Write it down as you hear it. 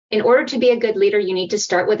in order to be a good leader, you need to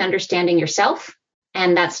start with understanding yourself.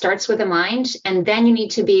 And that starts with the mind. And then you need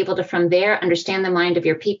to be able to, from there, understand the mind of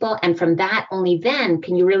your people. And from that, only then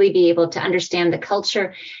can you really be able to understand the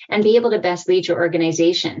culture and be able to best lead your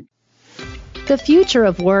organization. The future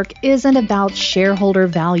of work isn't about shareholder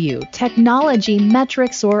value, technology,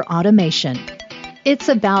 metrics, or automation. It's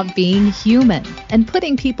about being human and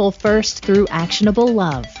putting people first through actionable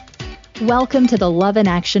love. Welcome to the Love in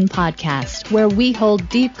Action podcast, where we hold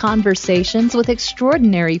deep conversations with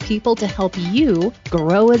extraordinary people to help you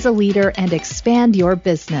grow as a leader and expand your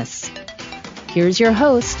business. Here's your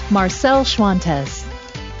host, Marcel Schwantes.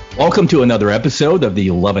 Welcome to another episode of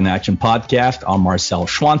the Love in Action podcast. I'm Marcel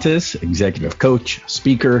Schwantes, executive coach,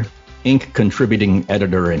 speaker, Inc. contributing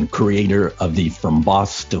editor and creator of the From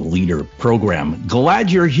Boss to Leader program.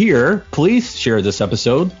 Glad you're here. Please share this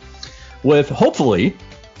episode with hopefully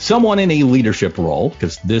someone in a leadership role,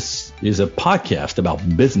 because this is a podcast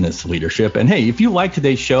about business leadership. And hey, if you like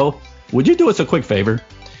today's show, would you do us a quick favor?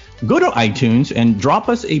 Go to iTunes and drop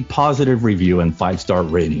us a positive review and 5-star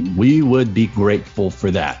rating. We would be grateful for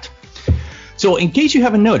that. So in case you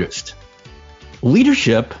haven't noticed,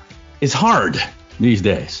 leadership is hard these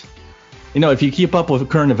days. You know, if you keep up with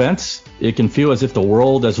current events, it can feel as if the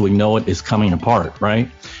world as we know it is coming apart, right?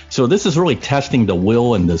 So this is really testing the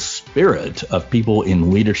will and the spirit of people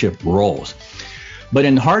in leadership roles. But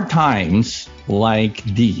in hard times like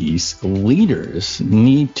these, leaders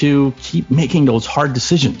need to keep making those hard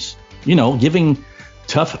decisions, you know, giving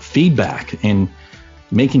tough feedback and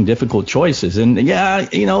making difficult choices. And yeah,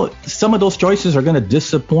 you know, some of those choices are going to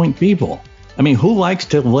disappoint people. I mean, who likes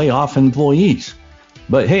to lay off employees?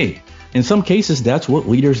 But hey, in some cases, that's what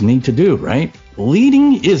leaders need to do, right?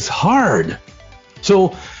 Leading is hard.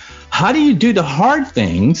 So how do you do the hard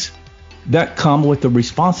things that come with the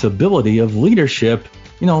responsibility of leadership,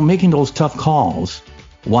 you know, making those tough calls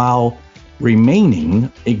while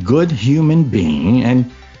remaining a good human being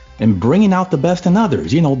and bringing out the best in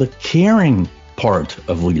others, you know, the caring part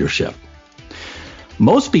of leadership.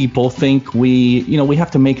 Most people think we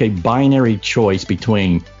have to make a binary choice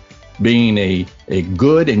between being a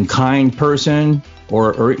good and kind person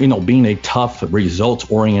or you know, being a tough,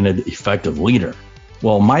 results-oriented, effective leader.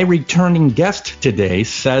 Well, my returning guest today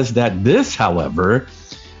says that this, however,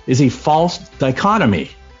 is a false dichotomy,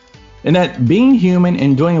 and that being human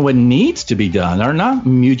and doing what needs to be done are not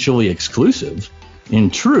mutually exclusive. In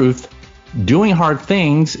truth, doing hard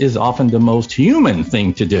things is often the most human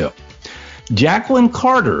thing to do. Jacqueline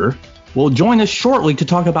Carter will join us shortly to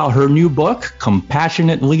talk about her new book,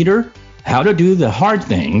 Compassionate Leader: How to Do the Hard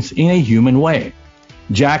Things in a Human Way.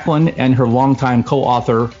 Jacqueline and her longtime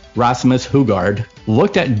co-author, Rasmus Hougaard,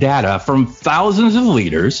 looked at data from thousands of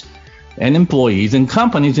leaders and employees in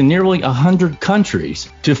companies in nearly 100 countries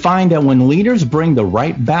to find that when leaders bring the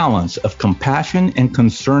right balance of compassion and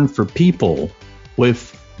concern for people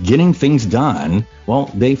with getting things done,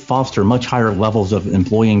 well, they foster much higher levels of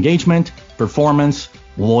employee engagement, performance,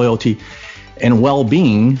 loyalty, and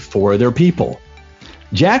well-being for their people.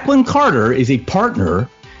 Jacqueline Carter is a partner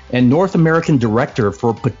and North American Director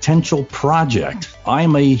for Potential Project. I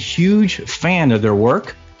am a huge fan of their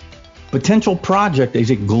work. Potential Project is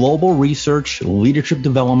a global research, leadership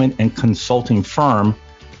development, and consulting firm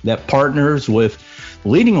that partners with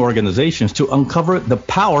leading organizations to uncover the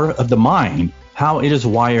power of the mind, how it is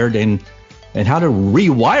wired, and how to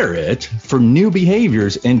rewire it for new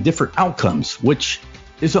behaviors and different outcomes, which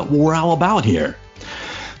is what we're all about here.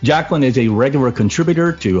 Jacqueline is a regular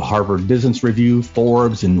contributor to Harvard Business Review,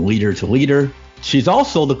 Forbes, and Leader to Leader. She's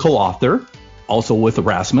also the co-author, also with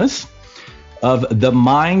Erasmus, of The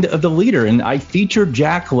Mind of the Leader. And I featured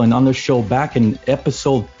Jacqueline on the show back in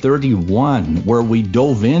episode 31, where we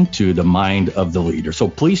dove into the mind of the leader. So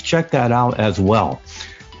please check that out as well.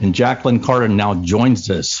 And Jacqueline Carter now joins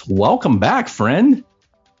us. Welcome back, friend.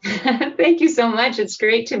 Thank you so much. It's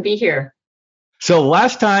great to be here. So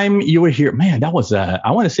last time you were here, man, that was, I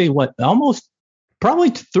want to say almost probably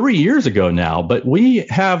 3 years ago now, but we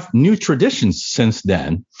have new traditions since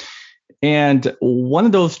then. And one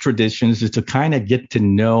of those traditions is to kind of get to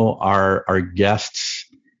know our guests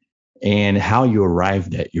and how you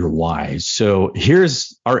arrived at your why. So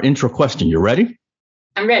here's our intro question. You ready?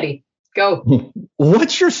 I'm ready. Go.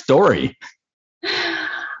 What's your story?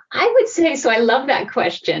 I would say, so I love that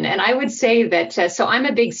question. And I would say that, so I'm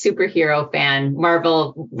a big superhero fan,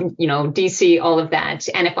 Marvel, you know, DC, all of that.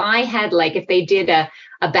 And if I had if they did a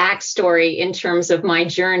a backstory in terms of my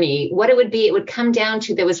journey, what it would come down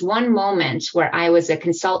to, there was one moment where I was a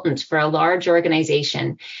consultant for a large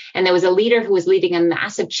organization, and there was a leader who was leading a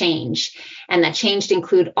massive change. And that change to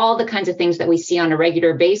include all the kinds of things that we see on a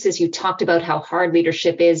regular basis. You talked about how hard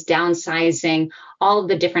leadership is, downsizing, all of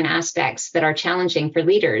the different aspects that are challenging for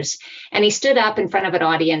leaders. And he stood up in front of an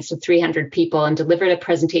audience of 300 people and delivered a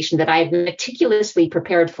presentation that I had meticulously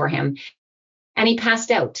prepared for him. And he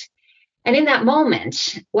passed out. And in that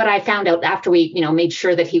moment, what I found out after we, made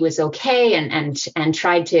sure that he was okay and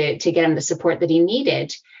tried to get him the support that he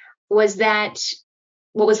needed, was that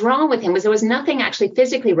what was wrong with him was there was nothing actually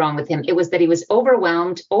physically wrong with him. It was that he was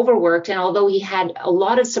overwhelmed, overworked, and although he had a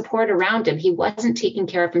lot of support around him, he wasn't taking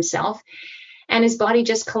care of himself, and his body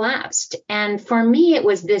just collapsed. And for me, it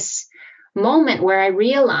was this moment where I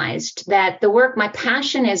realized that my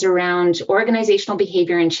passion is around organizational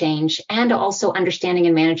behavior and change, and also understanding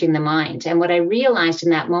and managing the mind. And what I realized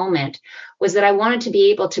in that moment was that I wanted to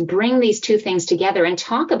be able to bring these two things together and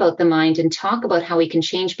talk about the mind and talk about how we can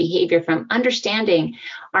change behavior from understanding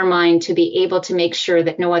our mind to be able to make sure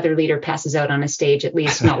that no other leader passes out on a stage, at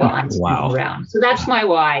least not while I'm Wow. around. So that's my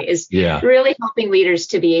why, is really helping leaders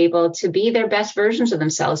to be able to be their best versions of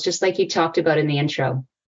themselves, just like you talked about in the intro.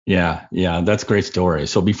 Yeah, that's a great story.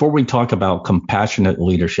 So before we talk about compassionate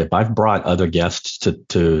leadership, I've brought other guests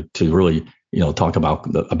to really, talk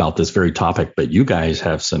about this very topic, but you guys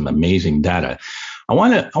have some amazing data. I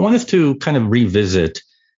want us to kind of revisit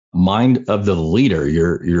Mind of the Leader,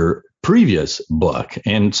 your previous book.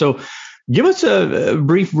 And so give us a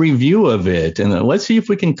brief review of it, and let's see if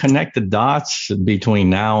we can connect the dots between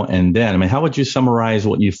now and then. I mean, how would you summarize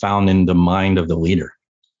what you found in the Mind of the Leader?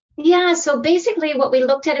 Yeah, so basically what we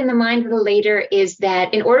looked at in the Mind of the Leader is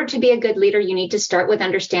that in order to be a good leader, you need to start with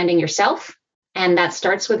understanding yourself. And that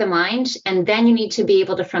starts with the mind. And then you need to be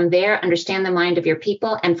able to, from there, understand the mind of your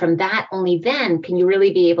people. And from that, only then can you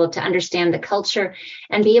really be able to understand the culture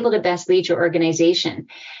and be able to best lead your organization.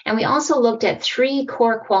 And we also looked at 3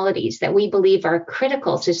 core qualities that we believe are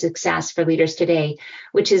critical to success for leaders today,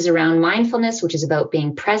 which is around mindfulness, which is about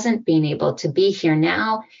being present, being able to be here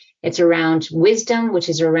now. It's around wisdom, which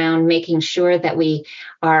is around making sure that we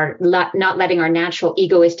are not letting our natural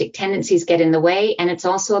egoistic tendencies get in the way. And it's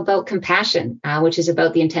also about compassion, which is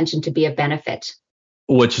about the intention to be of benefit.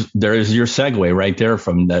 Which there is your segue right there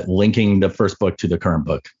from that, linking the first book to the current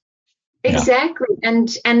book. Exactly. Yeah.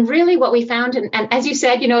 And really what we found, and as you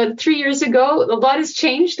said, 3 years ago, a lot has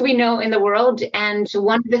changed, we know, in the world. And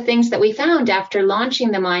one of the things that we found after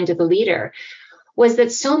launching the Mind of the Leader was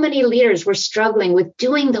that so many leaders were struggling with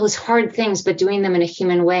doing those hard things, but doing them in a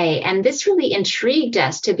human way. And this really intrigued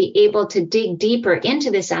us to be able to dig deeper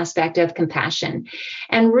into this aspect of compassion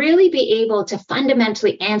and really be able to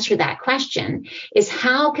fundamentally answer that question, is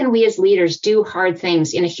how can we as leaders do hard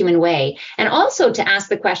things in a human way? And also to ask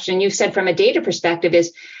the question, you said from a data perspective,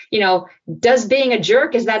 is, does being a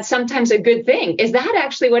jerk, is that sometimes a good thing? Is that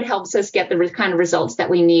actually what helps us get the kind of results that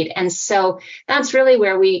we need? And so that's really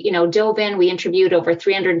where we, dove in. We interviewed over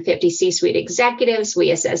 350 C-suite executives.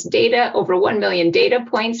 We assessed data, over 1 million data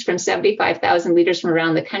points from 75,000 leaders from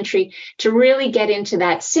around the country, to really get into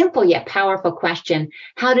that simple yet powerful question,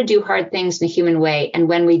 how to do hard things in a human way. And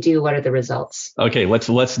when we do, what are the results? Okay,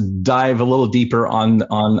 let's dive a little deeper on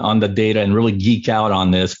the data and really geek out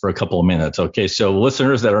on this for a couple of minutes. Okay, so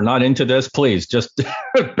listeners that are not into this, please just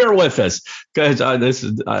bear with us, because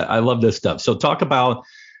I love this stuff. So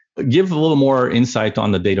give a little more insight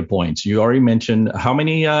on the data points. You already mentioned how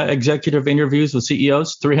many executive interviews with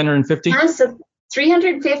CEOs? 350? So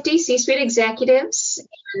 350 C-suite executives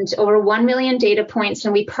and over 1 million data points.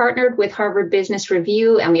 And we partnered with Harvard Business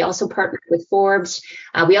Review, and we also partnered with Forbes.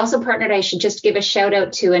 We also partnered, I should just give a shout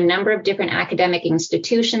out to a number of different academic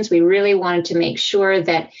institutions. We really wanted to make sure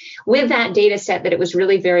that with that data set that it was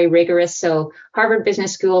really very rigorous. So Harvard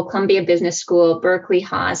Business School, Columbia Business School, Berkeley,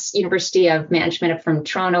 Haas, University of Management from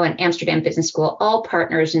Toronto, and Amsterdam Business School, all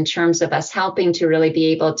partners in terms of us helping to really be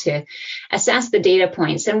able to assess the data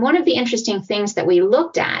points. And one of the interesting things that we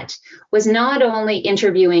looked at was not only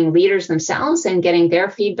interviewing leaders themselves and getting their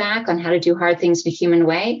feedback on how to do hard things in a human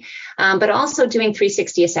way, but also doing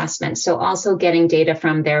 360 assessments. So also getting data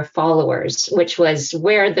from their followers, which was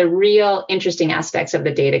where the real interesting aspects of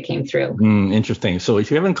the data came through. Interesting. So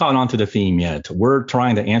if you haven't caught on to the theme yet, we're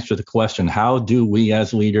trying to answer the question, how do we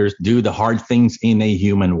as leaders do the hard things in a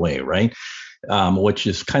human way, right? Which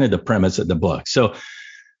is kind of the premise of the book. So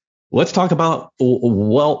let's talk about,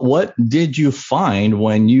 what did you find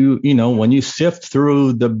when you sift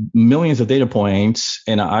through the millions of data points?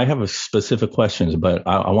 And I have specific questions, but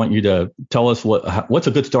I want you to tell us what's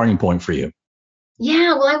a good starting point for you.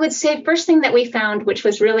 Yeah, well, I would say first thing that we found, which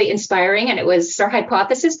was really inspiring, and it was our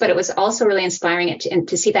hypothesis, but it was also really inspiring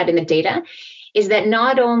to see that in the data, is that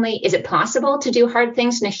not only is it possible to do hard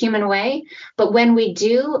things in a human way, but when we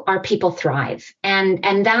do, our people thrive.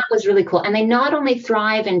 And that was really cool. And they not only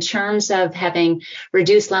thrive in terms of having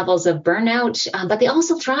reduced levels of burnout, but they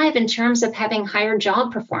also thrive in terms of having higher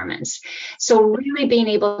job performance. So really being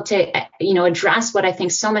able to, address what I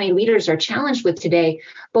think so many leaders are challenged with today,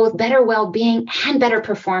 both better well-being and better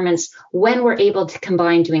performance when we're able to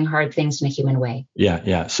combine doing hard things in a human way.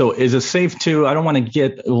 Yeah. So is it safe to, I don't want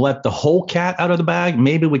to let the whole cat out of the bag.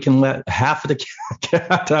 Maybe we can let half of the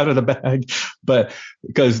cat out of the bag, but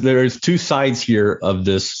because there's two sides here of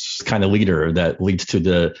this kind of leader that leads to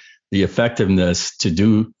the effectiveness to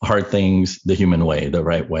do hard things the human way, the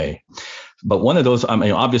right way. But one of those,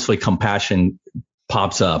 obviously compassion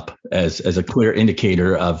pops up as a clear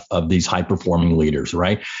indicator of these high performing leaders,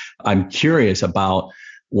 right? I'm curious about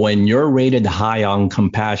when you're rated high on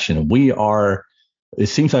compassion, it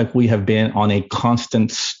seems like we have been on a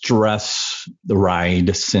constant stress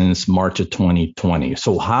ride since March of 2020.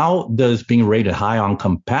 So how does being rated high on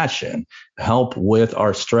compassion help with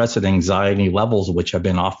our stress and anxiety levels, which have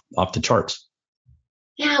been off the charts?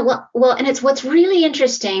 Yeah, well, and it's what's really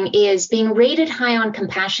interesting is being rated high on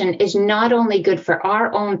compassion is not only good for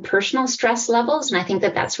our own personal stress levels, and I think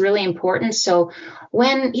that that's really important. So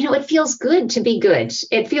when, it feels good to be good,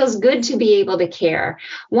 it feels good to be able to care.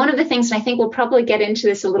 One of the things, and I think we'll probably get into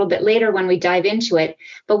this a little bit later when we dive into it,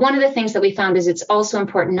 but one of the things that we found is it's also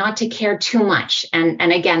important not to care too much. And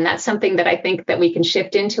again, that's something that I think that we can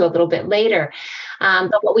shift into a little bit later.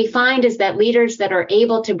 But what we find is that leaders that are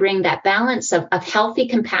able to bring that balance of healthy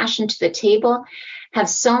compassion to the table have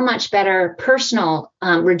so much better personal,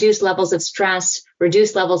 reduced levels of stress,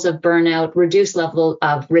 reduced levels of burnout, reduced level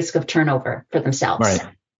of risk of turnover for themselves. Right.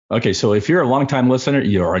 Okay. So if you're a longtime listener,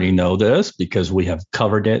 you already know this because we have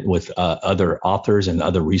covered it with other authors and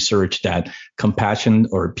other research that compassion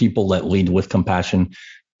or people that lead with compassion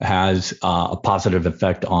has a positive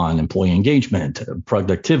effect on employee engagement,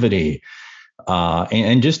 productivity,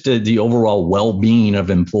 and just the overall well-being of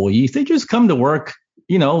employees. They just come to work,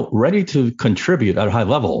 ready to contribute at a high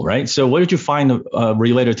level, right? So what did you find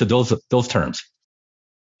related to those terms?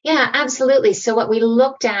 Yeah, absolutely. So what we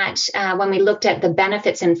looked at when we looked at the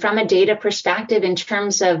benefits and from a data perspective in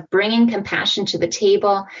terms of bringing compassion to the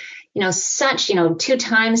table, 2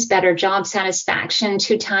 times better job satisfaction,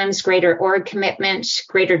 2 times greater org commitment,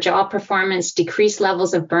 greater job performance, decreased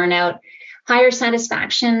levels of burnout, higher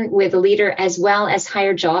satisfaction with a leader, as well as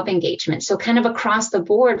higher job engagement. So kind of across the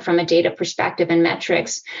board from a data perspective and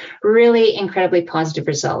metrics, really incredibly positive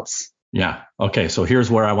results. Yeah. Okay. So here's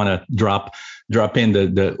where I want to drop in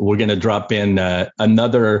we're going to drop in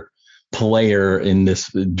another player in this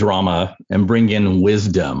drama and bring in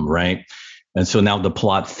wisdom, right? And so now the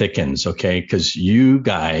plot thickens, okay? Because you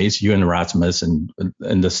and Rasmus and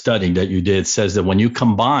the study that you did says that when you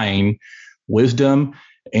combine wisdom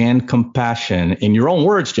and compassion, in your own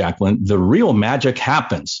words, Jacqueline, the real magic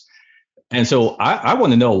happens. And so I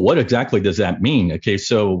want to know, what exactly does that mean? Okay,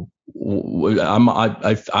 so I'm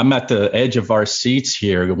at the edge of our seats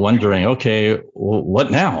here wondering, okay,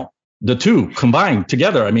 what now? The two combined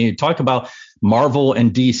together. I mean, talk about Marvel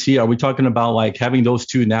and DC. Are we talking about like having those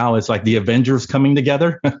two now? It's like the Avengers coming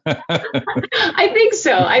together? I think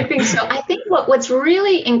so. I think what's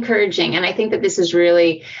really encouraging, and I think that this is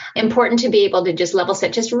really important to be able to just level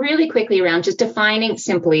set just really quickly around just defining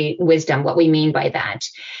simply wisdom, what we mean by that.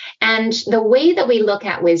 And the way that we look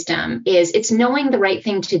at wisdom is it's knowing the right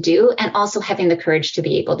thing to do and also having the courage to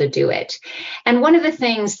be able to do it. And one of the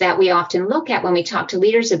things that we often look at when we talk to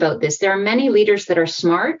leaders about this, there are many leaders that are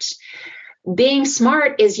smart. Being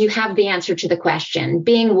smart is you have the answer to the question.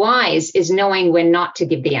 Being wise is knowing when not to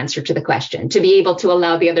give the answer to the question, to be able to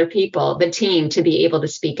allow the other people, the team, to be able to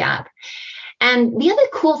speak up. And the other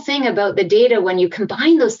cool thing about the data, when you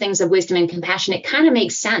combine those things of wisdom and compassion, it kind of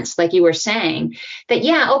makes sense, like you were saying, that,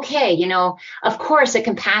 yeah, okay, of course, a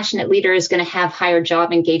compassionate leader is going to have higher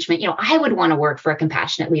job engagement. I would want to work for a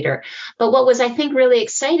compassionate leader. But what was, I think, really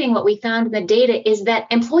exciting, what we found in the data is that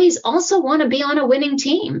employees also want to be on a winning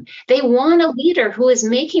team. They want a leader who is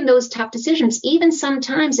making those tough decisions, even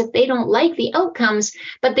sometimes if they don't like the outcomes,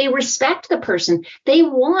 but they respect the person. They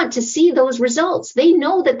want to see those results. They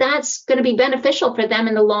know that that's going to be beneficial beneficial for them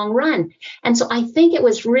in the long run. And so I think it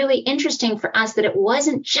was really interesting for us that it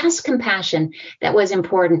wasn't just compassion that was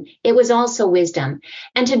important. It was also wisdom.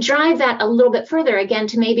 And to drive that a little bit further, again,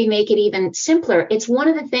 to maybe make it even simpler, it's one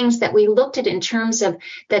of the things that we looked at in terms of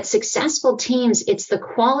that successful teams. It's the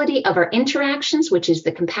quality of our interactions, which is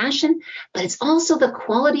the compassion, but it's also the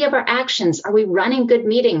quality of our actions. Are we running good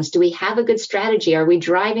meetings? Do we have a good strategy? Are we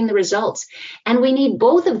driving the results? And we need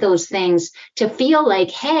both of those things to feel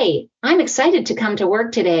like, hey, I'm excited to come to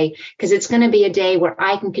work today because it's going to be a day where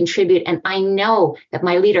I can contribute and I know that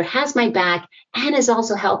my leader has my back and is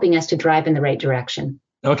also helping us to drive in the right direction.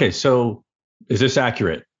 Okay, so is this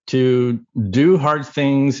accurate? To do hard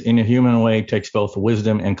things in a human way takes both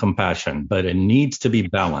wisdom and compassion, but it needs to be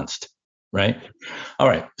balanced, right? All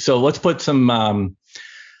right, so let's put some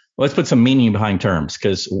meaning behind terms,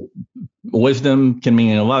 because wisdom can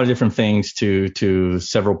mean a lot of different things to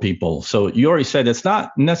several people. So you already said it's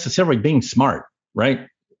not necessarily being smart, right?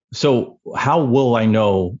 So how will I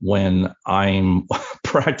know when I'm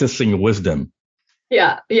practicing wisdom?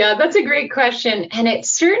 Yeah, that's a great question. And it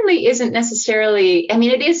certainly isn't necessarily,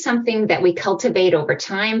 it is something that we cultivate over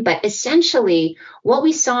time, but essentially what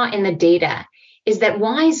we saw in the data is that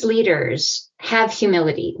wise leaders have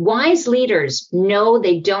humility. Wise leaders know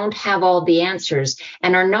they don't have all the answers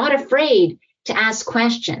and are not afraid to ask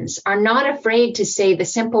questions, are not afraid to say the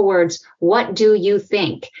simple words, what do you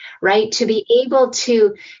think, right? To be able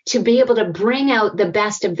to bring out the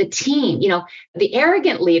best of the team. The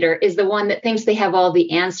arrogant leader is the one that thinks they have all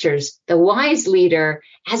the answers. The wise leader,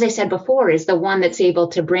 as I said before, is the one that's able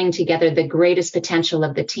to bring together the greatest potential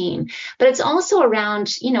of the team. But it's also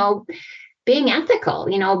around, being ethical,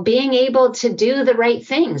 being able to do the right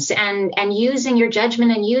things and using your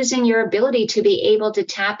judgment and using your ability to be able to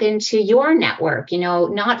tap into your network,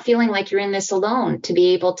 not feeling like you're in this alone, to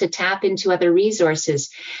be able to tap into other resources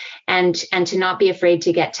and to not be afraid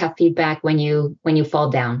to get tough feedback when you fall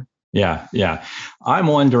down. Yeah. I'm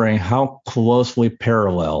wondering how closely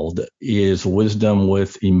paralleled is wisdom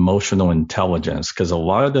with emotional intelligence? Because a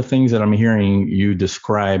lot of the things that I'm hearing you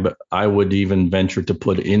describe, I would even venture to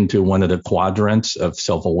put into one of the quadrants of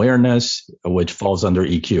self-awareness, which falls under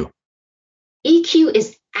EQ. EQ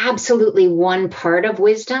is absolutely one part of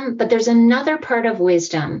wisdom, but there's another part of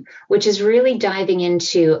wisdom, which is really diving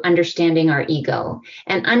into understanding our ego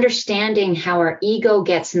and understanding how our ego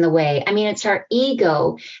gets in the way. It's our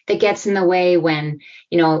ego that gets in the way when,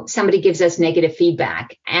 somebody gives us negative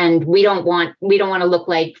feedback and we don't want to look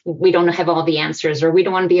like we don't have all the answers, or we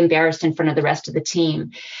don't want to be embarrassed in front of the rest of the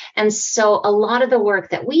team. And so a lot of the work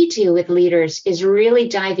that we do with leaders is really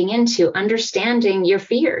diving into understanding your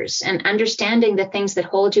fears and understanding the things that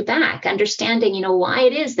hold you back, understanding, why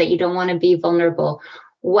it is that you don't want to be vulnerable.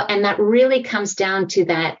 And that really comes down to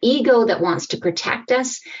that ego that wants to protect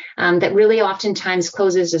us, that really oftentimes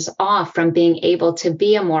closes us off from being able to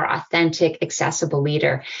be a more authentic, accessible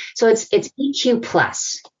leader. So it's EQ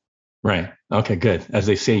plus. Right. Okay, good. As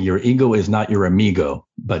they say, your ego is not your amigo,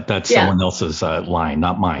 but that's someone else's line,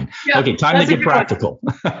 not mine. Yeah, okay, time to get practical.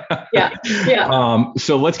 Yeah.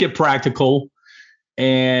 So let's get practical.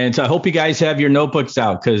 And I hope you guys have your notebooks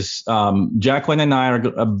out, because Jacqueline and I are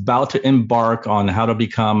about to embark on how to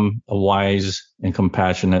become a wise and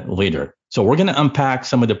compassionate leader. So we're going to unpack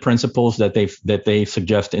some of the principles that they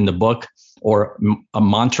suggest in the book, or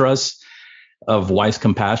mantras of wise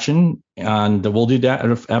compassion. And we'll do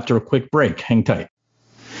that after a quick break. Hang tight.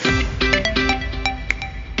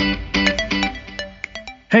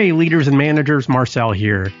 Hey, leaders and managers, Marcel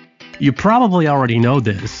here. You probably already know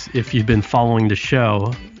this if you've been following the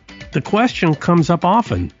show. The question comes up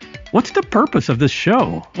often. What's the purpose of this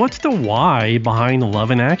show? What's the why behind Love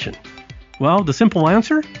in Action? Well, the simple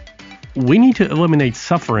answer? We need to eliminate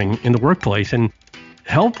suffering in the workplace and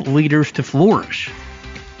help leaders to flourish.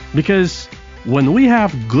 Because when we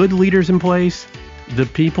have good leaders in place, the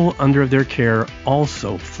people under their care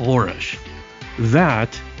also flourish.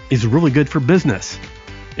 That is really good for business.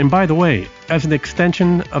 And by the way, as an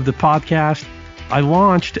extension of the podcast, I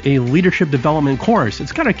launched a leadership development course.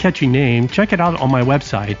 It's got a catchy name. Check it out on my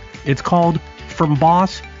website. It's called From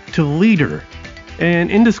Boss to Leader. And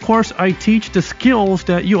in this course, I teach the skills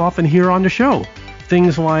that you often hear on the show.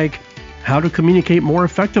 Things like how to communicate more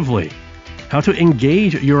effectively, how to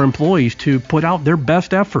engage your employees to put out their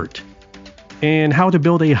best effort, and how to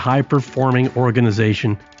build a high-performing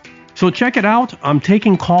organization. So check it out. I'm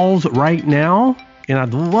taking calls right now. And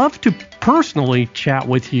I'd love to personally chat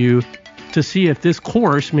with you to see if this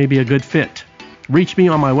course may be a good fit. Reach me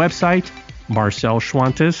on my website,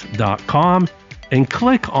 marcelschwantes.com, and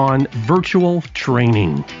click on Virtual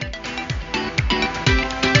Training.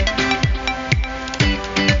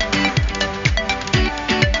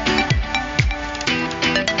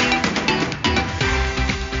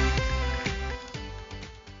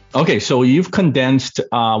 Okay, so you've condensed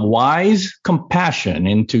wise compassion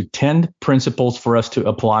into 10 principles for us to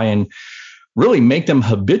apply and really make them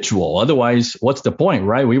habitual. Otherwise, what's the point,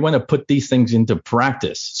 right? We want to put these things into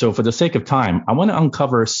practice. So for the sake of time, I want to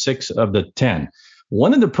uncover 6 of the 10.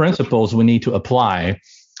 One of the principles we need to apply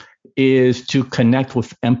is to connect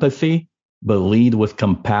with empathy, but lead with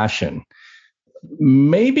compassion.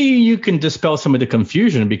 Maybe you can dispel some of the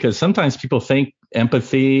confusion, because sometimes people think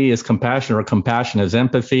empathy is compassion or compassion is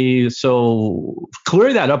empathy. So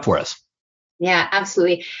clear that up for us. Yeah,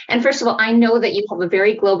 absolutely. And first of all, I know that you have a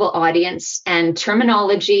very global audience, and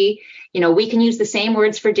terminology, we can use the same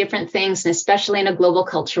words for different things, and especially in a global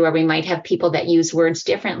culture where we might have people that use words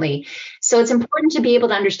differently. So it's important to be able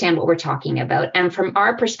to understand what we're talking about. And from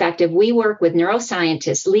our perspective, we work with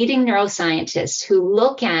neuroscientists, leading neuroscientists, who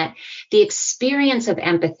look at the experience of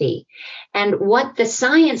empathy. And what the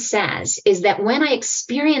science says is that when I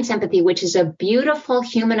experience empathy, which is a beautiful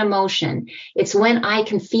human emotion, it's when I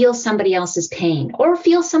can feel somebody else's pain or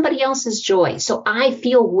feel somebody else's joy. So I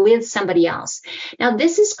feel with somebody else. Now,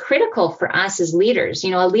 this is critical for us as leaders.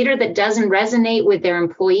 A leader that doesn't resonate with their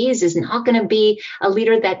employees is not going to be a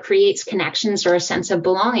leader that creates connections or a sense of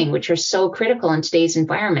belonging, which are so critical in today's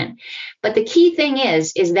environment. But the key thing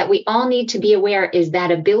is that we all need to be aware is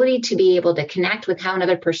that ability to be able to connect with how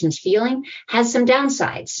another person's feeling has some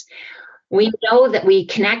downsides. We know that we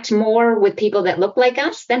connect more with people that look like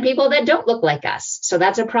us than people that don't look like us. So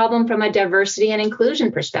that's a problem from a diversity and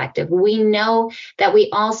inclusion perspective. We know that we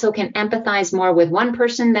also can empathize more with one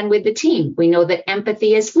person than with the team. We know that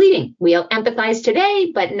empathy is fleeting. We'll empathize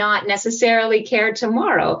today, but not necessarily care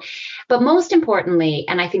tomorrow. But most importantly,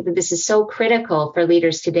 and I think that this is so critical for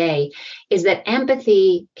leaders today, is that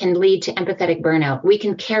empathy can lead to empathetic burnout. We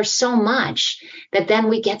can care so much that then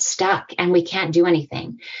we get stuck and we can't do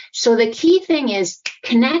anything. So the key thing is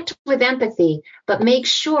connect with empathy, but make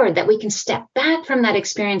sure that we can step back from that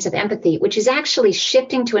experience of empathy, which is actually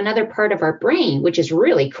shifting to another part of our brain, which is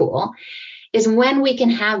really cool, is when we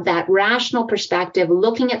can have that rational perspective,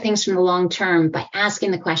 looking at things from the long term by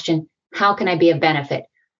asking the question, how can I be of benefit?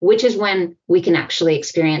 Which is when we can actually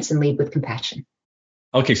experience and lead with compassion.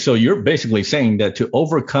 Okay, so you're basically saying that to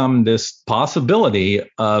overcome this possibility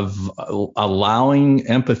of allowing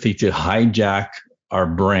empathy to hijack our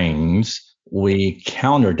brains, we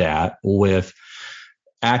counter that with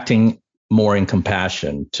acting more in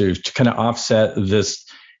compassion to kind of offset this,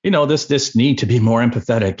 this need to be more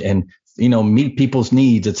empathetic and, meet people's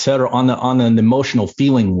needs, et cetera, on an emotional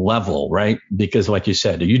feeling level, right? Because like you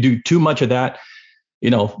said, you do too much of that,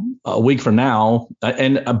 a week from now.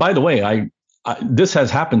 And by the way, this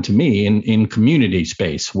has happened to me in community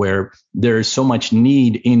space where there's so much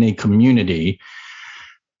need in a community.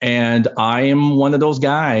 And I am one of those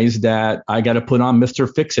guys that I got to put on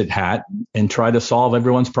Mr. Fix-It hat and try to solve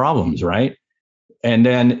everyone's problems, right? And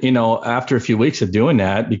then, after a few weeks of doing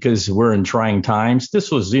that, because we're in trying times,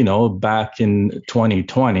 this was, back in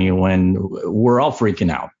 2020 when we're all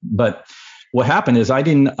freaking out. But what happened is I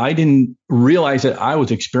didn't realize that I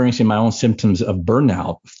was experiencing my own symptoms of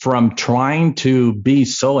burnout from trying to be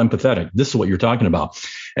so empathetic. This is what you're talking about.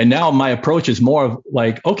 And now my approach is more of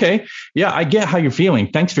like, okay, yeah, I get how you're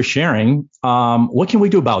feeling. Thanks for sharing. What can we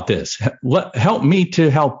do about this? Help me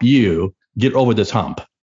to help you get over this hump.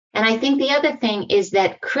 And I think the other thing is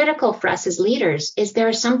that critical for us as leaders is there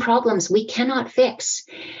are some problems we cannot fix.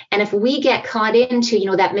 And if we get caught into,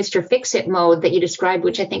 that Mr. Fix-It mode that you described,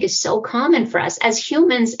 which I think is so common for us as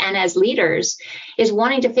humans and as leaders, is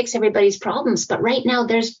wanting to fix everybody's problems. But right now,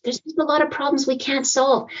 there's a lot of problems we can't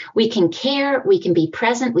solve. We can care, we can be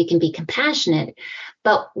present, we can be compassionate.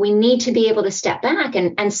 But we need to be able to step back,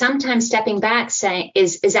 and sometimes stepping back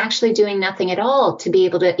is actually doing nothing at all to be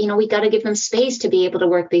able to, we got to give them space to be able to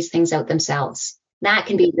work these things out themselves. That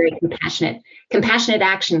can be very compassionate. Compassionate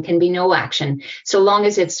action can be no action, so long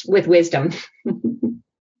as it's with wisdom.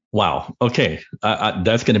 Wow. Okay.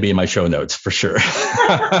 That's going to be in my show notes for sure.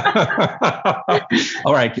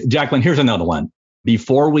 All right, Jacqueline, here's another one.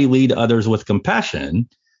 Before we lead others with compassion,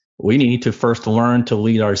 we need to first learn to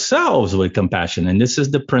lead ourselves with compassion. And this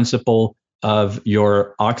is the principle of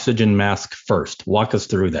your oxygen mask first. Walk us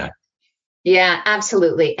through that. Yeah,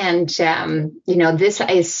 absolutely. And, this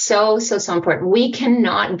is so important.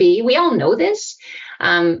 We all know this.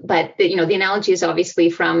 But the analogy is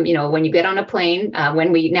obviously from, when you get on a plane,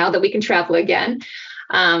 now that we can travel again,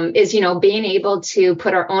 is, being able to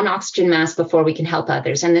put our own oxygen mask before we can help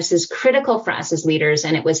others. And this is critical for us as leaders.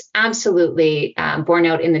 And it was absolutely borne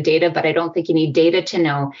out in the data, but I don't think you need data to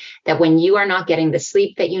know that when you are not getting the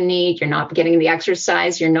sleep that you need, you're not getting the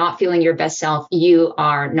exercise, you're not feeling your best self, you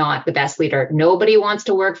are not the best leader. Nobody wants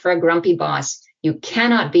to work for a grumpy boss. You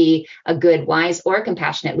cannot be a good, wise, or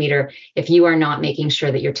compassionate leader if you are not making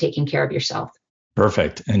sure that you're taking care of yourself.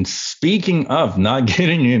 Perfect. And speaking of not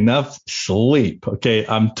getting enough sleep, okay,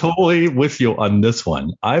 I'm totally with you on this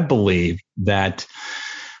one. I believe that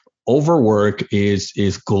overwork is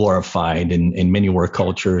glorified in many work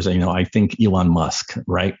cultures. I think Elon Musk,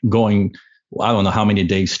 right, going I don't know how many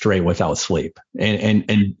days straight without sleep,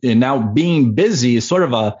 and now being busy is sort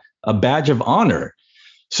of a badge of honor.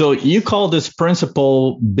 So you call this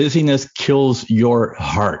principle busyness kills your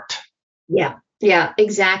heart. Yeah,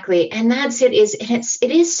 exactly. And that's it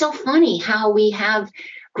is so funny how we have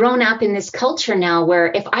grown up in this culture now where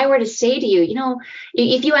if I were to say to you,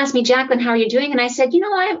 if you asked me, Jacqueline, how are you doing? And I said,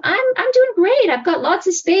 I'm doing great. I've got lots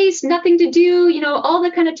of space, nothing to do, all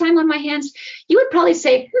the kind of time on my hands. You would probably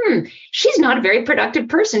say, she's not a very productive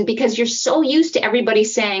person, because you're so used to everybody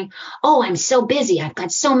saying, oh, I'm so busy. I've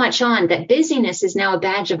got so much on, that busyness is now a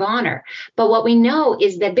badge of honor. But what we know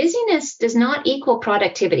is that busyness does not equal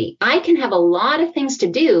productivity. I can have a lot of things to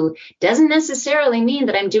do, doesn't necessarily mean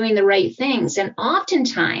that I'm doing the right things. And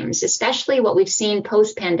oftentimes, especially what we've seen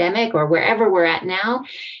post-pandemic or wherever we're at now,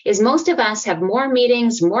 is most of us have more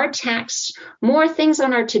meetings, more texts, more things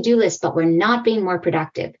on our to-do list, but we're not being more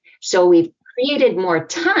productive. So we've created more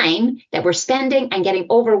time that we're spending and getting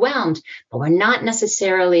overwhelmed, but we're not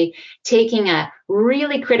necessarily taking a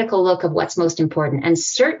really critical look of what's most important. And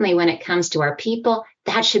certainly when it comes to our people,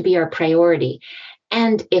 that should be our priority.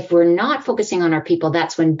 And if we're not focusing on our people,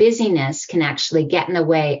 that's when busyness can actually get in the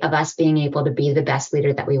way of us being able to be the best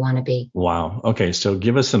leader that we want to be. Wow. Okay. So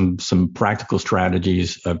give us some practical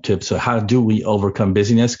strategies of tips. So how do we overcome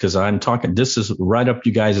busyness? Because this is right up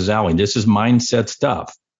you guys' alley. This is mindset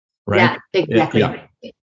stuff, right? Yeah, exactly. Yeah.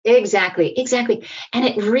 Exactly. And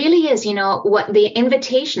it really is, what the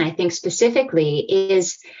invitation, I think specifically,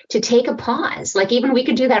 is to take a pause. Like even we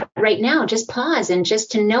could do that right now, just pause and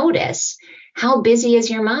just to notice how busy is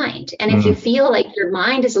your mind. And if you feel like your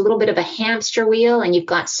mind is a little bit of a hamster wheel and you've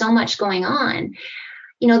got so much going on,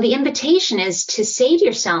 the invitation is to say to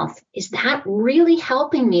yourself, is that really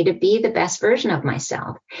helping me to be the best version of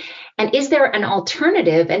myself? And is there an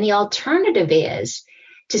alternative? And the alternative is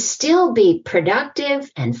to still be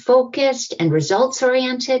productive and focused and results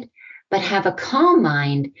oriented, but have a calm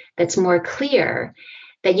mind that's more clear,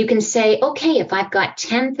 that you can say, okay, if I've got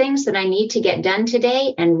 10 things that I need to get done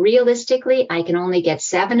today, and realistically, I can only get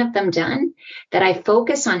 7 of them done, that I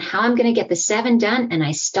focus on how I'm going to get the 7 done, and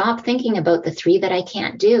I stop thinking about the 3 that I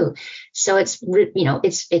can't do. So it's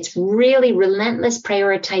really relentless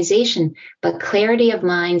prioritization, but clarity of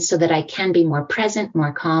mind so that I can be more present,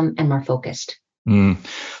 more calm, and more focused.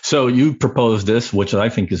 So you proposed this, which I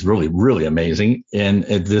think is really, really amazing. And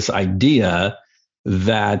this idea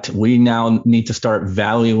that we now need to start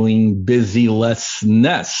valuing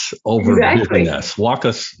busylessness over busyness.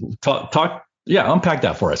 Unpack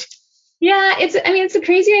that for us. Yeah, it's a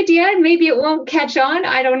crazy idea. Maybe it won't catch on.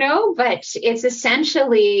 I don't know, but it's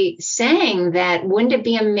essentially saying that wouldn't it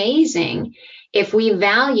be amazing if we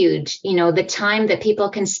valued, the time that people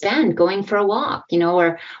can spend going for a walk,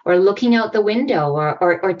 or looking out the window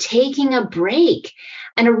or taking a break.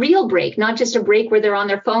 And a real break, not just a break where they're on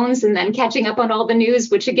their phones and then catching up on all the news,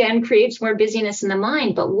 which again creates more busyness in the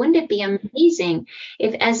mind. But wouldn't it be amazing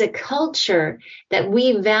if as a culture that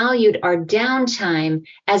we valued our downtime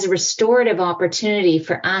as a restorative opportunity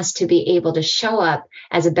for us to be able to show up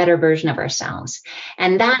as a better version of ourselves?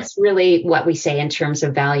 And that's really what we say in terms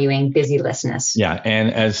of valuing busylessness. Yeah.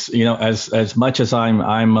 And as much as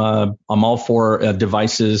I'm all for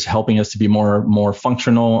devices helping us to be more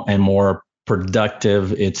functional and more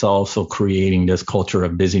productive, it's also creating this culture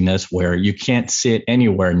of busyness where you can't sit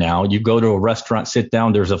anywhere now. You go to a restaurant, sit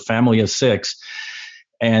down, there's a family of 6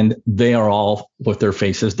 and they are all with their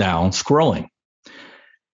faces down scrolling.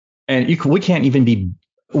 And we can't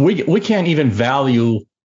even value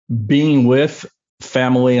being with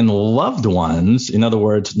family and loved ones. In other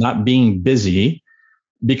words, not being busy,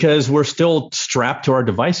 because we're still strapped to our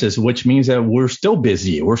devices, which means that we're still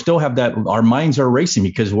busy. We still have that. Our minds are racing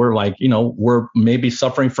because we're like, we're maybe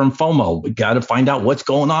suffering from FOMO. We got to find out what's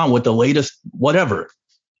going on with the latest, whatever.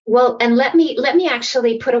 Well, and let me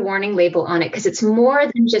actually put a warning label on it, because it's more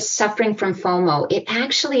than just suffering from FOMO. It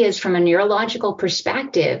actually is, from a neurological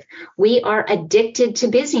perspective, we are addicted to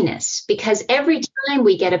busyness, because every time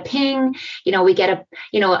we get a ping, we get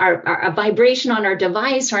a vibration on our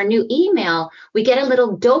device or a new email, we get a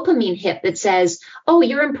little dopamine hit that says, oh,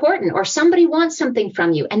 you're important, or somebody wants something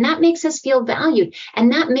from you. And that makes us feel valued.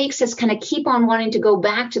 And that makes us kind of keep on wanting to go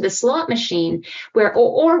back to the slot machine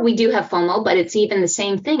or we do have FOMO, but it's even the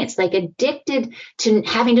same thing. thing. It's like addicted to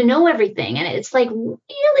having to know everything. And it's like,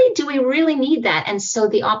 really, do we really need that? And so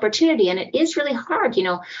the opportunity, and it is really hard.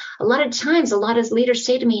 A lot of times, a lot of leaders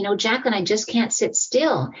say to me, Jacqueline, I just can't sit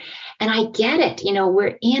still. And I get it.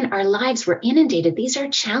 We're in our lives, we're inundated. These are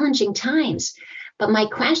challenging times. But my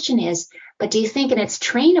question is, but do you think, and it's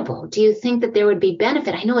trainable, do you think that there would be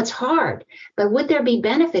benefit? I know it's hard, but would there be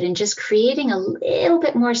benefit in just creating a little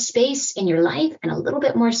bit more space in your life and a little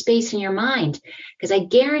bit more space in your mind? Because I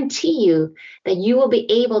guarantee you that you will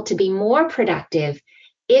be able to be more productive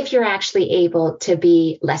if you're actually able to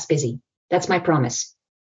be less busy. That's my promise.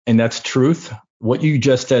 And that's truth. What you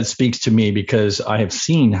just said speaks to me, because I have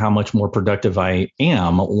seen how much more productive I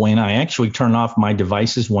am when I actually turn off my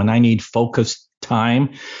devices when I need focused time,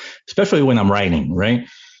 especially when I'm writing, right?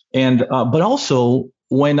 And but also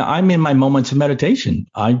when I'm in my moments of meditation,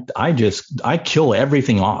 I kill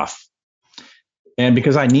everything off, and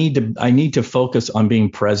because I need to focus on being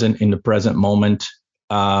present in the present moment,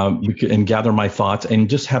 and gather my thoughts and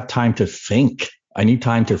just have time to think. I need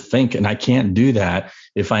time to think, and I can't do that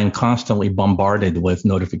if I'm constantly bombarded with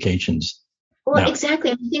notifications. Well,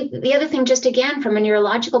 exactly. I think the other thing, just again, from a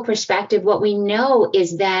neurological perspective, what we know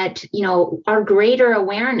is that, our greater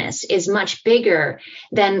awareness is much bigger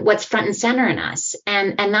than what's front and center in us.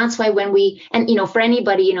 And that's why when for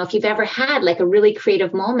anybody, if you've ever had like a really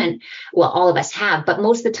creative moment, well, all of us have, but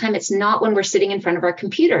most of the time it's not when we're sitting in front of our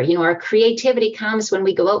computer. Our creativity comes when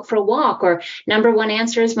we go out for a walk, or number one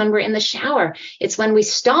answer is when we're in the shower. It's when we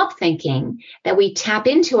stop thinking that we tap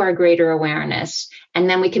into our greater awareness. And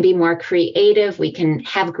then we can be more creative, we can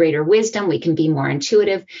have greater wisdom, we can be more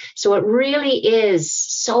intuitive. So it really is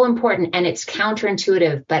so important, and it's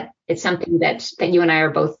counterintuitive, but it's something that you and I are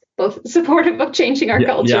both supportive of changing our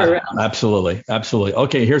culture around. Absolutely.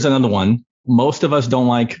 Okay, here's another one. Most of us don't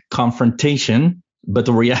like confrontation, but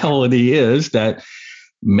the reality is that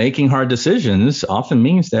making hard decisions often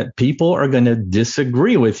means that people are going to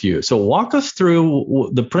disagree with you. So walk us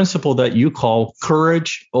through the principle that you call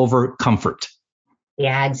courage over comfort.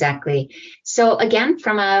 Yeah, exactly. So again,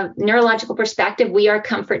 from a neurological perspective, we are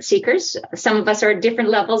comfort seekers. Some of us are at different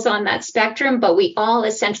levels on that spectrum, but we all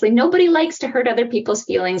essentially, nobody likes to hurt other people's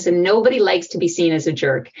feelings, and nobody likes to be seen as a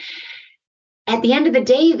jerk. At the end of the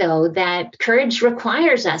day, though, that courage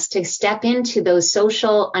requires us to step into those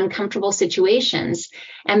social uncomfortable situations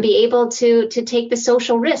and be able to take the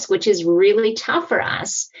social risk, which is really tough for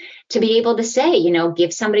us, to be able to say,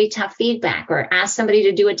 give somebody tough feedback or ask somebody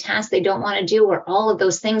to do a task they don't want to do, or all of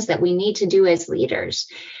those things that we need to do as leaders.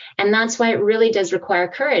 And that's why it really does require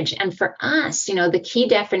courage. And for us, the key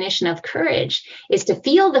definition of courage is to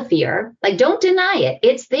feel the fear, like don't deny it.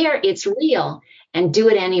 It's there, it's real, and do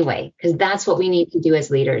it anyway, because that's what we need to do as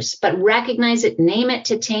leaders. But recognize it, name it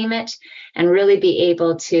to tame it, and really be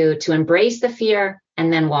able to embrace the fear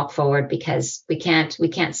and then walk forward, because we can't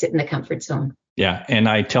sit in the comfort zone. Yeah. And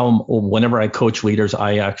I tell them, whenever I coach leaders,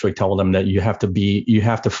 I actually tell them that you have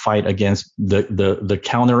to fight against the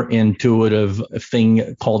counterintuitive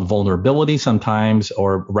thing called vulnerability sometimes,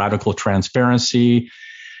 or radical transparency,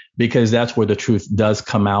 because that's where the truth does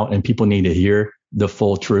come out and people need to hear the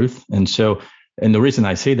full truth. And the reason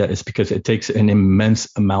I say that is because it takes an immense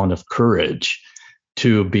amount of courage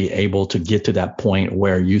to be able to get to that point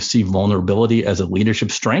where you see vulnerability as a leadership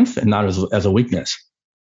strength and not as a weakness.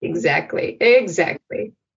 Exactly.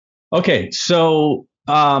 Okay, so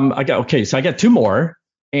I got two more,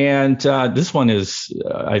 and this one is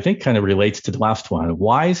I think kind of relates to the last one.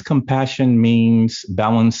 Wise compassion means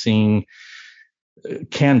balancing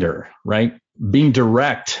candor, right? Being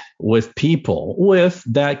direct with people with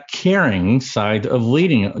that caring side of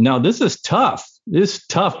leading. Now, this is tough. This is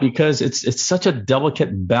tough because it's such a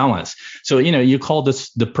delicate balance. So, you call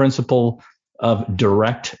this the principle of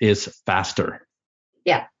direct is faster.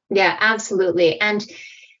 Yeah, absolutely. And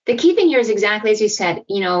the key thing here is exactly as you said,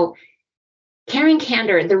 caring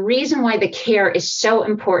candor. The reason why the care is so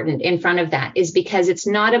important in front of that is because it's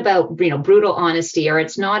not about, brutal honesty, or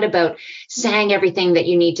it's not about saying everything that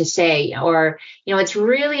you need to say, or, it's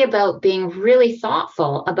really about being really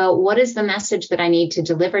thoughtful about what is the message that I need to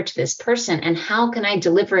deliver to this person and how can I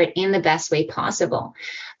deliver it in the best way possible.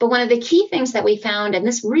 But one of the key things that we found, and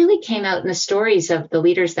this really came out in the stories of the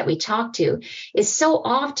leaders that we talked to, is so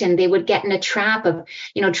often they would get in a trap of,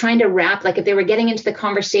 trying to wrap, like if they were getting into the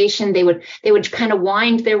conversation, they would kind of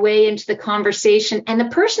wind their way into the conversation. And the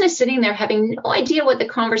person is sitting there having no idea what the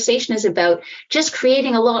conversation is about, just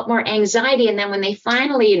creating a lot more anxiety. And then when they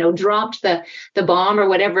finally, dropped the bomb or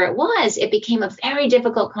whatever it was, it became a very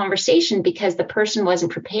difficult conversation because the person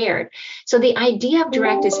wasn't prepared. So the idea of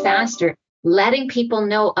direct is faster. Letting people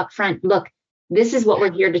know up front, look, This is what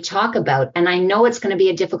we're here to talk about. And I know it's going to be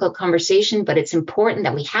a difficult conversation, but it's important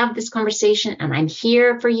that we have this conversation. And I'm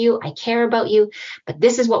here for you. I care about you. But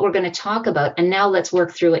this is what we're going to talk about. And now let's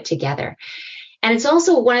work through it together. And it's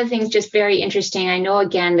also one of the things just very interesting. I know,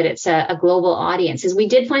 again, that it's a global audience, is we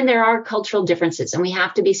did find there are cultural differences, and we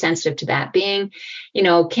have to be sensitive to that. Being,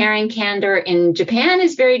 carrying candor in Japan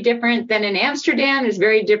is very different than in Amsterdam, is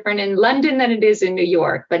very different in London than it is in New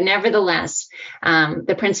York. But nevertheless,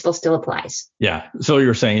 the principle still applies. Yeah. So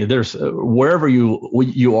you're saying there's wherever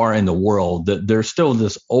you are in the world, that there's still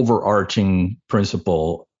this overarching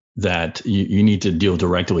principle that you need to deal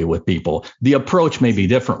directly with people. The approach may be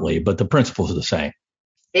differently, but the principle is the same.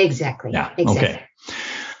 Exactly. Yeah. Exactly. Okay.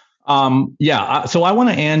 So I want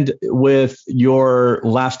to end with your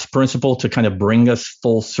last principle to kind of bring us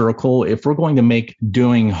full circle. If we're going to make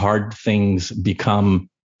doing hard things become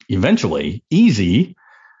eventually easy,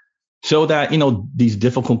 so that, these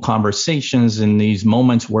difficult conversations and these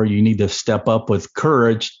moments where you need to step up with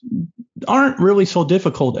courage aren't really so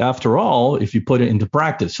difficult after all, if you put it into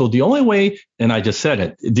practice. So the only way, and I just said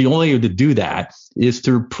it, the only way to do that is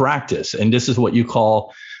through practice. And this is what you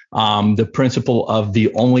call the principle of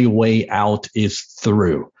the only way out is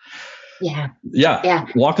through. Yeah.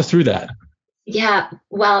 Walk us through that. Yeah,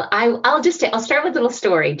 well, I'll start with a little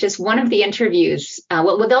story. Just one of the interviews,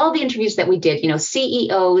 with all the interviews that we did,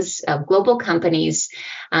 CEOs of global companies,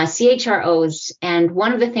 CHROs, and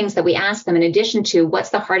one of the things that we asked them, in addition to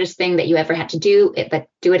what's the hardest thing that you ever had to do, but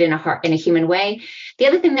do it in a human way, the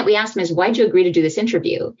other thing that we asked them is, why'd you agree to do this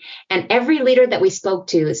interview? And every leader that we spoke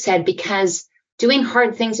to said, because doing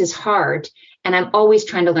hard things is hard, and I'm always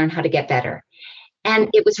trying to learn how to get better.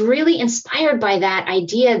 And it was really inspired by that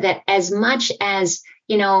idea that as much as,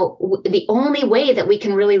 the only way that we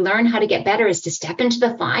can really learn how to get better is to step into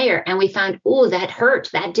the fire. And we found, that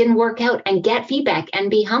hurt, that didn't work out, and get feedback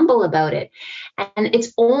and be humble about it. And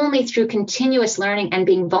it's only through continuous learning and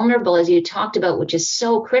being vulnerable, as you talked about, which is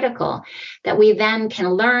so critical, that we then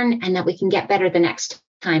can learn and that we can get better the next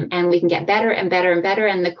time, and we can get better and better and better.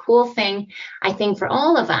 And the cool thing, I think, for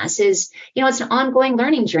all of us is, it's an ongoing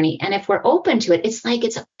learning journey. And if we're open to it, it's like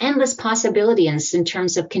it's an endless possibilities in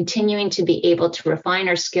terms of continuing to be able to refine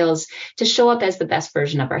our skills to show up as the best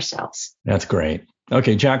version of ourselves. That's great.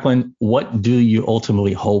 Okay, Jacqueline, what do you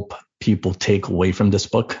ultimately hope people take away from this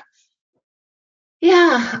book?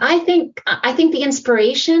 Yeah, I think the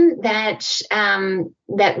inspiration that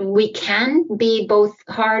we can be both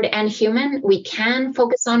hard and human, we can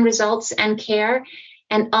focus on results and care,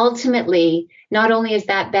 and ultimately, not only is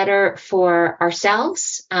that better for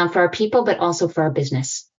ourselves, for our people, but also for our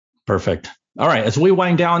business. Perfect. All right, as we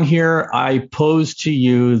wind down here, I pose to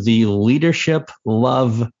you the leadership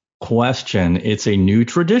love question. It's a new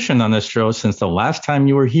tradition on this show since the last time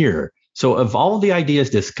you were here. So of all of the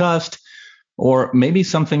ideas discussed, or maybe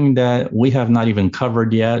something that we have not even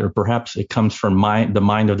covered yet, or perhaps it comes from the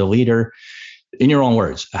mind of the leader. In your own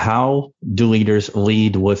words, how do leaders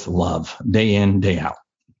lead with love day in, day out?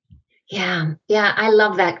 Yeah, I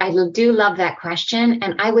love that. I do love that question.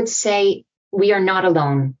 And I would say we are not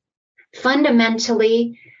alone.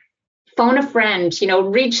 Fundamentally, phone a friend,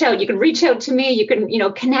 reach out. You can reach out to me. You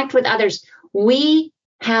can, connect with others. We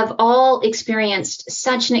have all experienced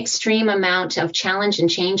such an extreme amount of challenge and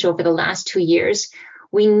change over the last 2 years.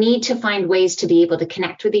 We need to find ways to be able to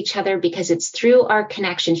connect with each other, because it's through our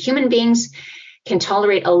connection. Human beings can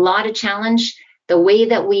tolerate a lot of challenge, the way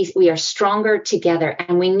that we are stronger together.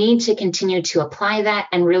 And we need to continue to apply that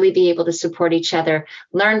and really be able to support each other,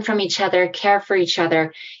 learn from each other, care for each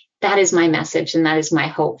other. That is my message, and that is my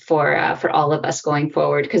hope for all of us going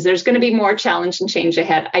forward, because there's going to be more challenge and change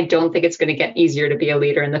ahead. I don't think it's going to get easier to be a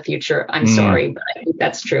leader in the future. I'm sorry, but I think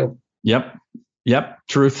that's true. Yep.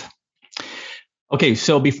 Truth. Okay,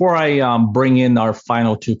 so before I bring in our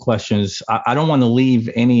final two questions, I don't want to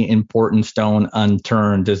leave any important stone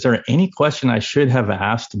unturned. Is there any question I should have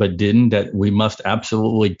asked but didn't that we must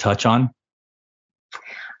absolutely touch on?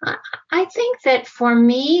 I think that for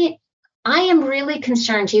me, I am really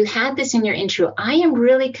concerned. You had this in your intro. I am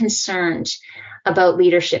really concerned about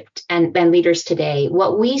leadership and leaders today.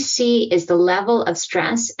 What we see is the level of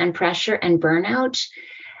stress and pressure and burnout.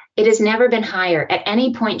 It has never been higher. At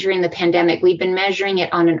any point during the pandemic, we've been measuring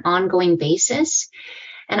it on an ongoing basis.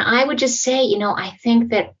 And I would just say, I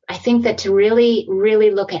think that to really,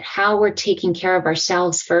 really look at how we're taking care of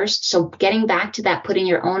ourselves first. So getting back to that, putting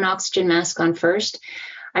your own oxygen mask on first.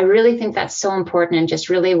 I really think that's so important, and just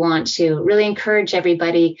really want to really encourage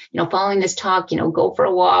everybody, following this talk, go for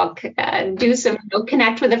a walk, do some,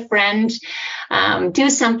 connect with a friend, do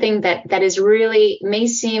something that is really, may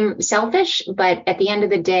seem selfish, but at the end of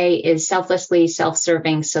the day is selflessly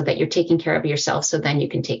self-serving, so that you're taking care of yourself, so then you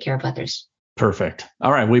can take care of others. Perfect.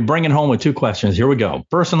 All right. We bring it home with 2 questions. Here we go.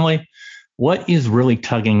 Personally, what is really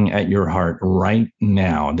tugging at your heart right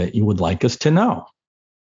now that you would like us to know?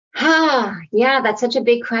 Yeah, that's such a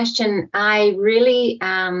big question. I really,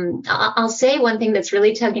 I'll say one thing that's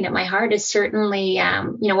really tugging at my heart is certainly,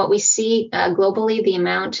 what we see globally, the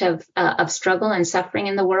amount of struggle and suffering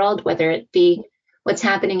in the world, whether it be what's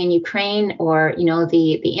happening in Ukraine or,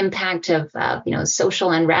 the impact of,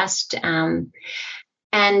 social unrest.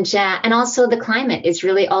 And also the climate is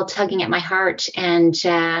really all tugging at my heart. And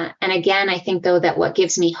again, I think, though, that what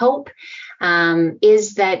gives me hope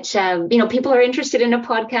is that, people are interested in a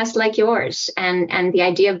podcast like yours, and the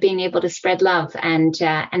idea of being able to spread love. And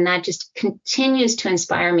that just continues to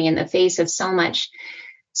inspire me in the face of so much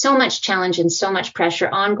challenge and so much pressure,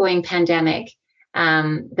 ongoing pandemic,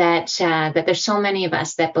 that there's so many of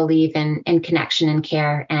us that believe in connection and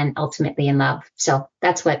care, and ultimately in love. So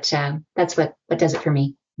that's what does it for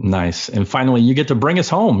me. Nice. And finally, you get to bring us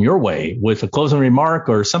home your way with a closing remark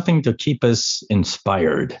or something to keep us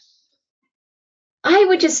inspired. I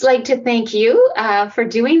would just like to thank you for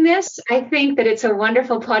doing this. I think that it's a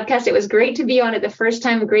wonderful podcast. It was great to be on it the first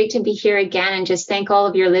time. Great to be here again, and just thank all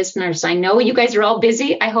of your listeners. I know you guys are all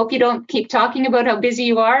busy. I hope you don't keep talking about how busy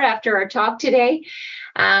you are after our talk today.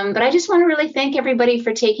 But I just want to really thank everybody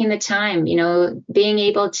for taking the time, being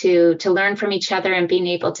able to learn from each other, and being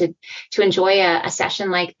able to enjoy a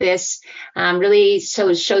session like this really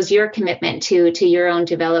shows your commitment to your own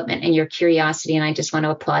development and your curiosity. And I just want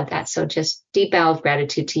to applaud that. So just deep bow of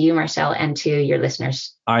gratitude to you, Marcel, and to your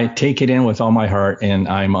listeners. I take it in with all my heart, and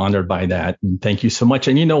I'm honored by that. And thank you so much.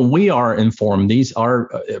 And, we are informed. These are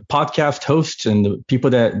podcast hosts and the people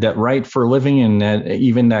that write for a living, and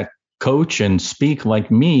that coach and speak like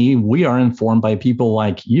me. We are informed by people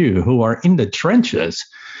like you who are in the trenches,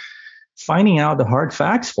 finding out the hard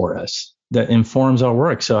facts for us that informs our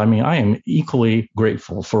work. So, I am equally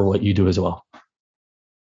grateful for what you do as well.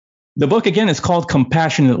 The book, again, is called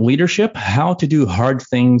Compassionate Leadership: How to Do Hard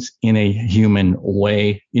Things in a Human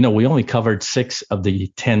Way. We only covered 6 of the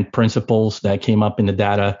 10 principles that came up in the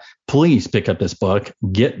data. Please pick up this book,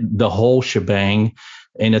 get the whole shebang.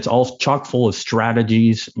 And it's all chock full of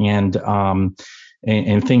strategies and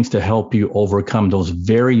things to help you overcome those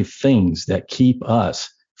very things that keep us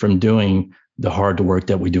from doing the hard work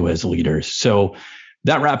that we do as leaders. So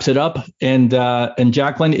that wraps it up. And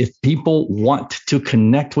Jacqueline, if people want to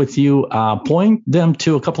connect with you, point them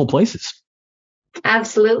to a couple of places.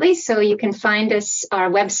 Absolutely. So you can find us, our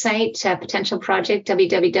website, Potential Project,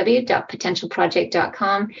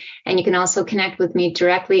 www.potentialproject.com. And you can also connect with me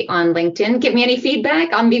directly on LinkedIn. Give me any feedback.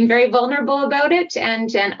 I'm being very vulnerable about it,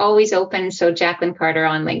 and always open. So Jacqueline Carter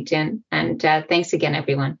on LinkedIn. And thanks again,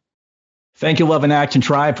 everyone. Thank you, Love in Action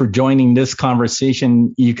Tribe, for joining this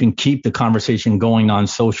conversation. You can keep the conversation going on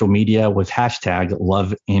social media with hashtag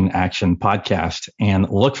Love in Action Podcast. And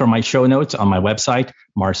look for my show notes on my website,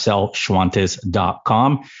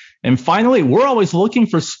 marcelschwantes.com. And finally, we're always looking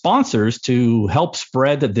for sponsors to help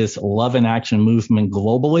spread this Love in Action movement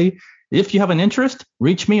globally. If you have an interest,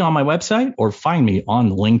 reach me on my website or find me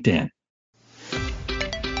on LinkedIn.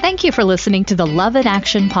 Thank you for listening to the Love in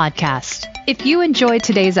Action podcast. If you enjoyed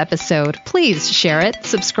today's episode, please share it,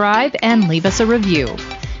 subscribe, and leave us a review.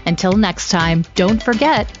 Until next time, don't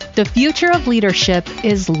forget, the future of leadership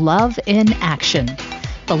is love in action.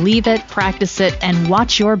 Believe it, practice it, and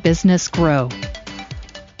watch your business grow.